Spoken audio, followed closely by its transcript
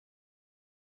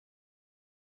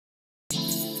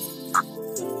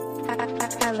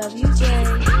I love you, Jay.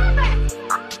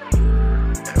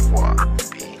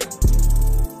 FYP.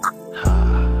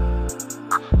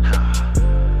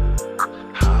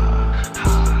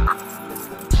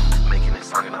 Making this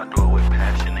song and I do it with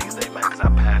passion. Niggas they mad cause I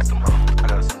passed them, I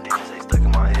got some demons they stuck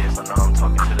in my head, so now I'm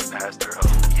talking to the pastor,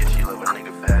 Yeah, she love a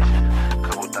nigga fashion.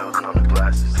 Couple thousand on the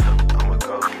glasses, I'ma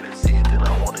go get it, see it, then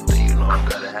I want it, then you know I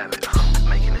gotta have it,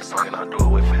 Making this song and I do it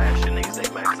with passion. Niggas they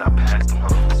mad cause I passed them,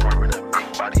 Swerving a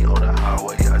big body on the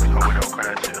highway, I just hope we don't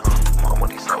crash it, My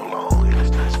money's so long, and it's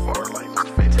just far like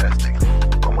Mr.fantastic.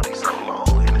 My money's so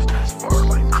long, and it's just far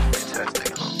like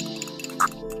Mr.fantastic,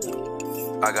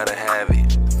 I gotta have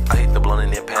it. I hit the blunt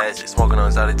and then pass it. Smoking on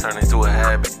exotic turn into a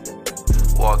habit.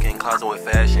 Walk in closet with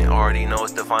fashion. Already know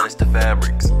it's the finest of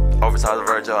fabrics. Oversized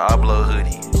Virgil, I blow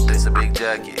hoodie. This a big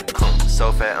jacket.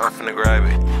 So fat, I'm finna grab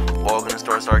it. Walk in the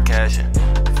store, start cashing.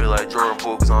 Feel like Jordan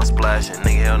Poole cause I'm splashing.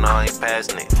 Nigga, hell no, I ain't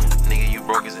passing it. Nigga, you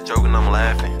broke as a joke and I'm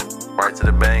laughing. Right to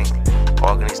the bank.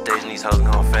 Walking these stage and these hoes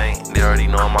gon' faint. They already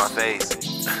know my face.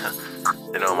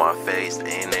 They know my face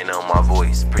and they know my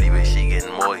voice. Pretty bitch, she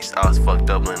getting moist. I was fucked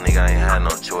up, little nigga, I ain't had no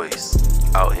choice.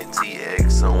 Out in TX,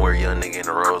 somewhere young nigga in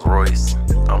a Rolls Royce.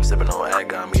 I'm sipping on that,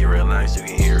 got me real nice, you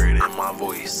can hear it in my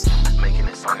voice. Making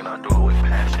this song and I do it with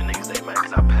passion. Niggas they mad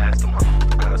cause I passed them,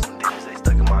 Got some demons they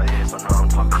stuck in my head, so now I'm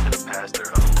talking to the pastor,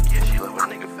 Yeah, she love a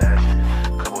nigga fashion.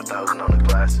 Couple thousand on the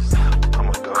glasses,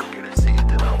 I'ma go get it, see it,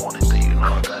 then I want it, then you know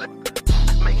I got it.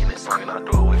 Making this song and I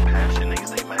do it with passion.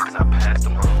 Niggas they mad cause I passed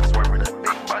them, Swerving a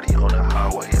big body on the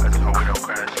highway, I just hope we don't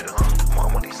crash it, My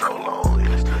money's so long,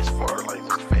 and it's just far like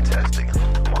Mr.fantastic.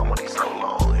 My money's so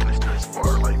long, and it's just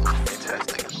far like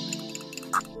Mr.fantastic.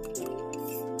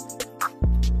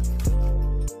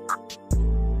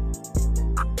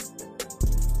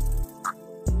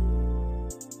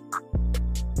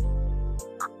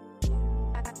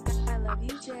 I love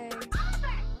you, Jay.